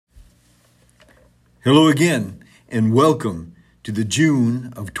Hello again, and welcome to the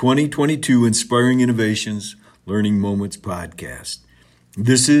June of 2022 Inspiring Innovations Learning Moments podcast.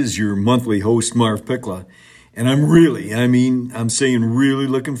 This is your monthly host, Marv Pickla, and I'm really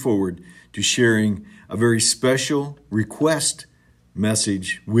looking forward to sharing a very special request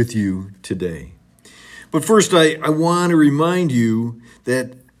message with you today. But first, I want to remind you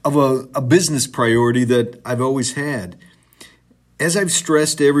that of a business priority that I've always had. As I've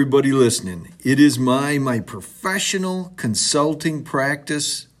stressed to everybody listening, it is my professional consulting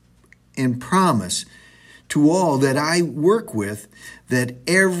practice and promise to all that I work with that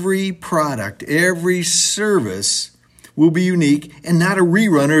every product, every service will be unique and not a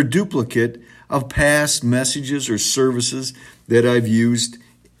rerun or a duplicate of past messages or services that I've used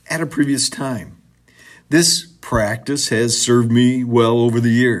at a previous time. This practice has served me well over the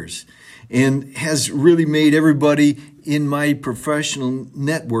years and has really made everybody in my professional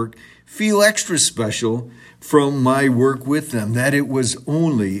network feel extra special from my work with them, that it was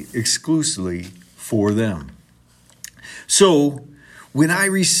only exclusively for them. So, when I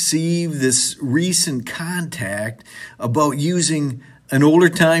received this recent contact about using an older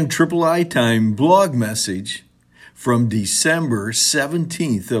time, triple I time blog message from December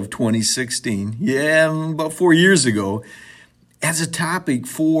 17th of 2016, about 4 years ago, as a topic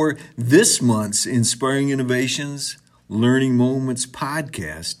for this month's Inspiring Innovations Learning Moments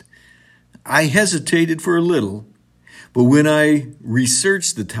podcast, I hesitated for a little, but when I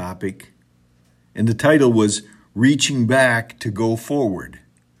researched the topic, and the title was Reaching Back to Go Forward,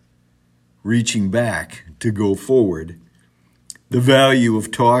 Reaching Back to Go Forward, the value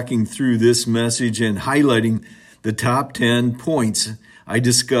of talking through this message and highlighting the top 10 points I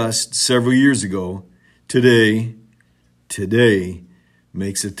discussed several years ago, today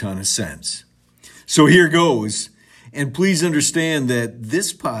makes a ton of sense. So here goes. And please understand that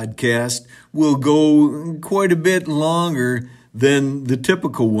this podcast will go quite a bit longer than the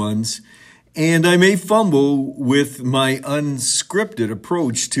typical ones, and I may fumble with my unscripted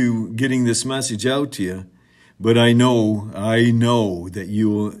approach to getting this message out to you, but I know that you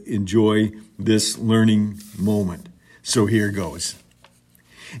will enjoy this learning moment. So here goes.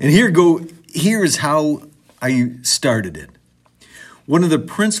 And here is how I started it. One of the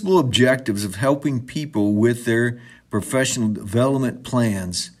principal objectives of helping people with their professional development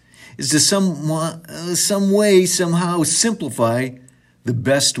plans is to somehow simplify the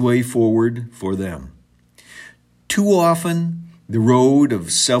best way forward for them. Too often, the road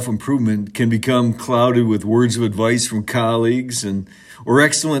of self-improvement can become clouded with words of advice from colleagues or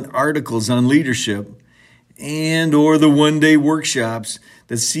excellent articles on leadership or the one-day workshops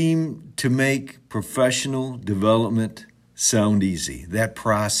that seem to make professional development sound easy, that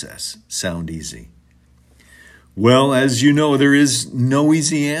process sound easy. Well, as you know, there is no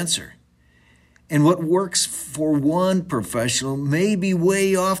easy answer. And what works for one professional may be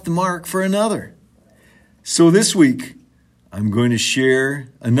way off the mark for another. So this week, I'm going to share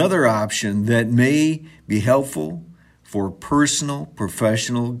another option that may be helpful for personal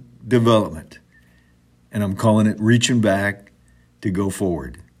professional development. And I'm calling it Reaching Back to Go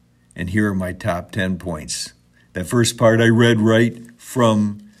Forward. And here are my top 10 points. That first part I read right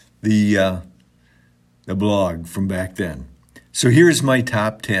from the blog from back then. So here's my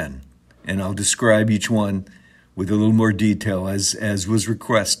top 10, and I'll describe each one with a little more detail as was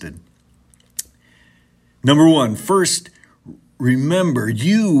requested. Number 1, first, remember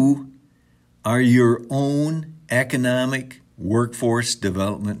you are your own economic workforce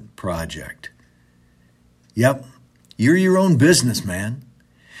development project. Yep, you're your own business, man.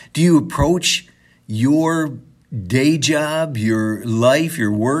 Do you approach your day job, your life,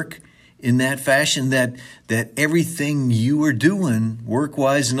 your work in that fashion that everything you are doing,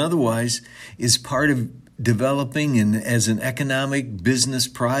 work-wise and otherwise, is part of developing as an economic business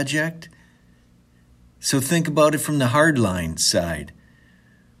project? So think about it from the hardline side.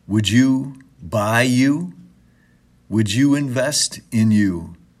 Would you buy you? Would you invest in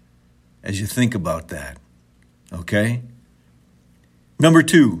you as you think about that? Okay? Number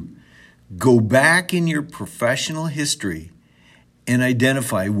 2, go back in your professional history and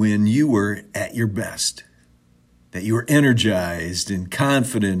identify when you were at your best, that you were energized and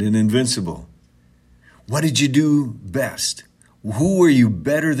confident and invincible. What did you do best? Who were you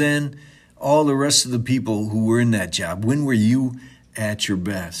better than all the rest of the people who were in that job? When were you at your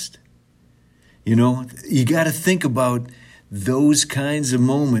best? You know, you got to think about those kinds of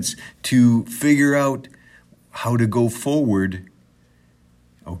moments to figure out how to go forward,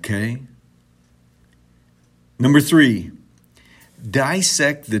 okay? Number 3,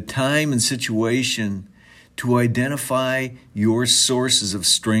 dissect the time and situation to identify your sources of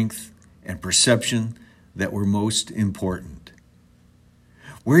strength and perception that were most important.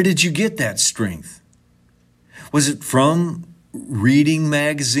 Where did you get that strength? Was it from reading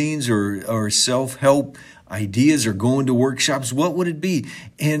magazines or self-help ideas or going to workshops? What would it be?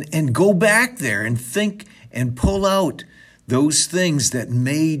 And go back there and think and pull out those things that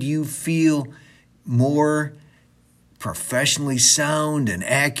made you feel more professionally sound and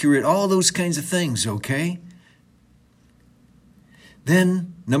accurate, all those kinds of things, okay?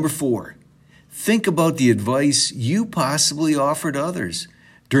 Then, number 4, think about the advice you possibly offered others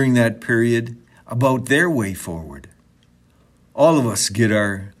during that period about their way forward. All of us get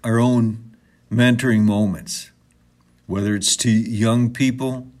our own mentoring moments, whether it's to young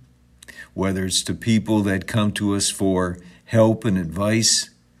people, whether it's to people that come to us for help and advice.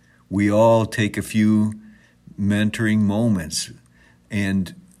 We all take a few mentoring moments.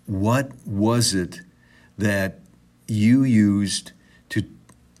 And what was it that you used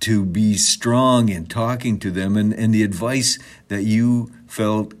to be strong in talking to them, and the advice that you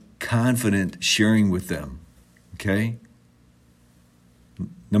felt confident sharing with them? Okay?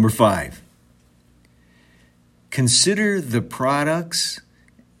 Number 5, consider the products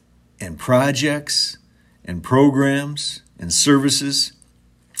and projects and programs and services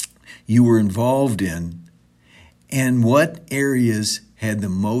you were involved in, and what areas had the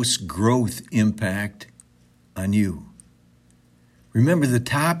most growth impact on you. Remember, the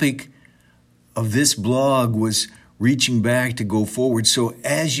topic of this blog was reaching back to go forward. So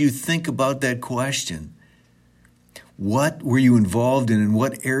as you think about that question, what were you involved in and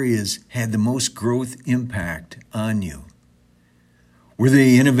what areas had the most growth impact on you? Were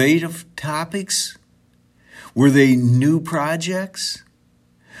they innovative topics? Were they new projects?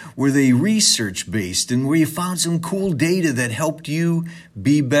 Were they research-based and where you found some cool data that helped you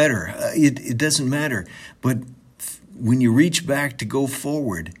be better? It doesn't matter. But when you reach back to go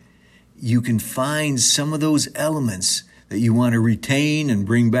forward, you can find some of those elements that you want to retain and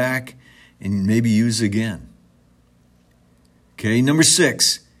bring back and maybe use again. Okay, number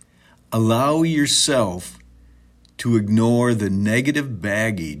 6, allow yourself to ignore the negative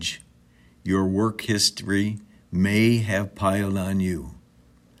baggage your work history may have piled on you.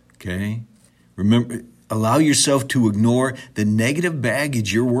 Okay? Remember, allow yourself to ignore the negative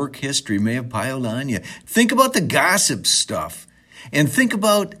baggage your work history may have piled on you. Think about the gossip stuff, and think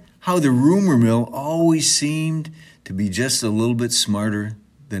about how the rumor mill always seemed to be just a little bit smarter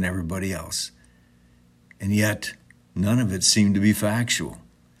than everybody else. And yet, none of it seemed to be factual.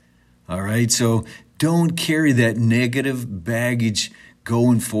 All right? So don't carry that negative baggage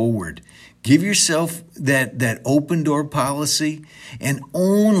going forward. Give yourself that open door policy, and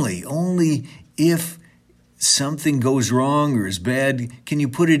only if something goes wrong or is bad, can you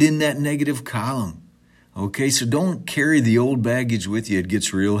put it in that negative column. Okay, so don't carry the old baggage with you. It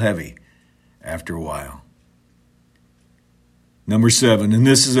gets real heavy after a while. Number 7, and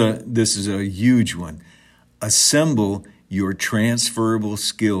this is a huge one. Assemble your transferable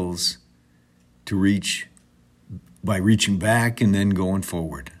skills to reach by reaching back and then going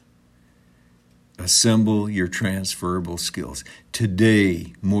forward. Assemble your transferable skills.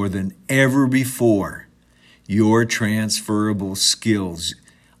 Today, more than ever before, your transferable skills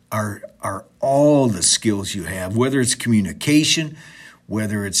are all the skills you have, whether it's communication,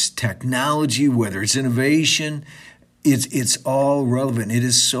 whether it's technology, whether it's innovation. It's all relevant. It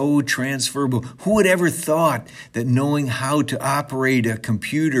is so transferable. Who would ever thought that knowing how to operate a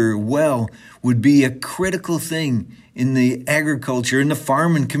computer well would be a critical thing in the agriculture, in the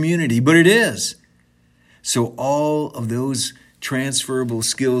farming community? But it is. So all of those transferable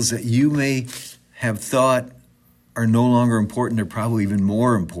skills that you may have thought are no longer important, they're probably even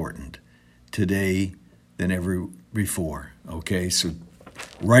more important today than ever before. Okay, so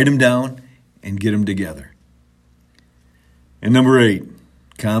write them down and get them together. And number 8,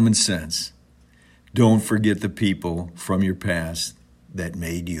 common sense. Don't forget the people from your past that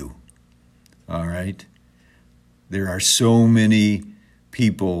made you. All right? There are so many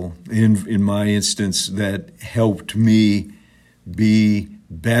people, in my instance, that helped me be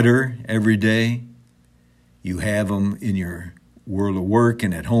better every day. You have them in your world of work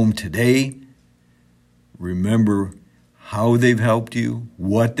and at home today. Remember how they've helped you,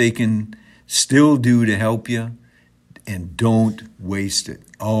 what they can still do to help you, and don't waste it.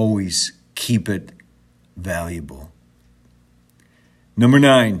 Always keep it valuable. Number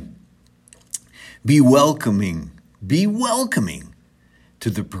 9, be welcoming. Be welcoming to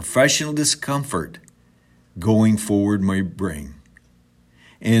the professional discomfort going forward might bring.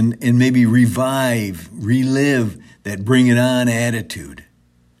 And maybe relive that bring it on attitude.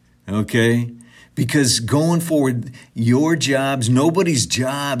 Okay? Because going forward, your jobs, nobody's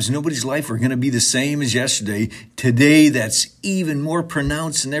life are going to be the same as yesterday. Today, that's even more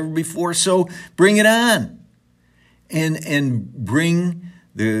pronounced than ever before. So bring it on. And bring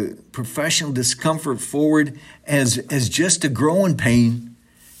the professional discomfort forward as just a growing pain.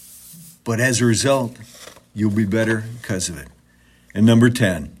 But as a result, you'll be better because of it. And number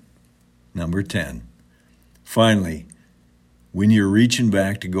 10, finally, when you're reaching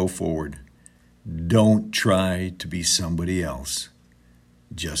back to go forward, don't try to be somebody else.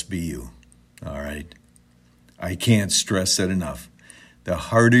 Just be you. All right? I can't stress that enough. The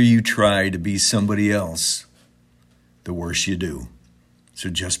harder you try to be somebody else, the worse you do.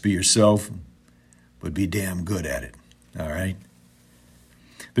 So just be yourself, but be damn good at it. All right?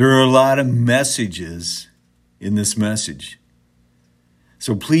 There are a lot of messages in this message.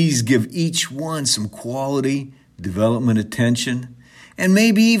 So please give each one some quality development attention, and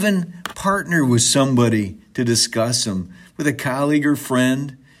maybe even partner with somebody to discuss them, with a colleague or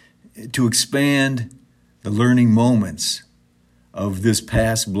friend, to expand the learning moments of this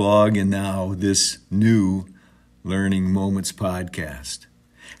past blog and now this new Learning Moments podcast.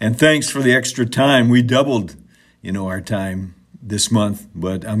 And thanks for the extra time. We doubled, our time this month,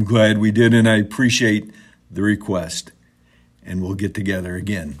 but I'm glad we did, and I appreciate the request. And we'll get together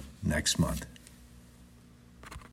again next month.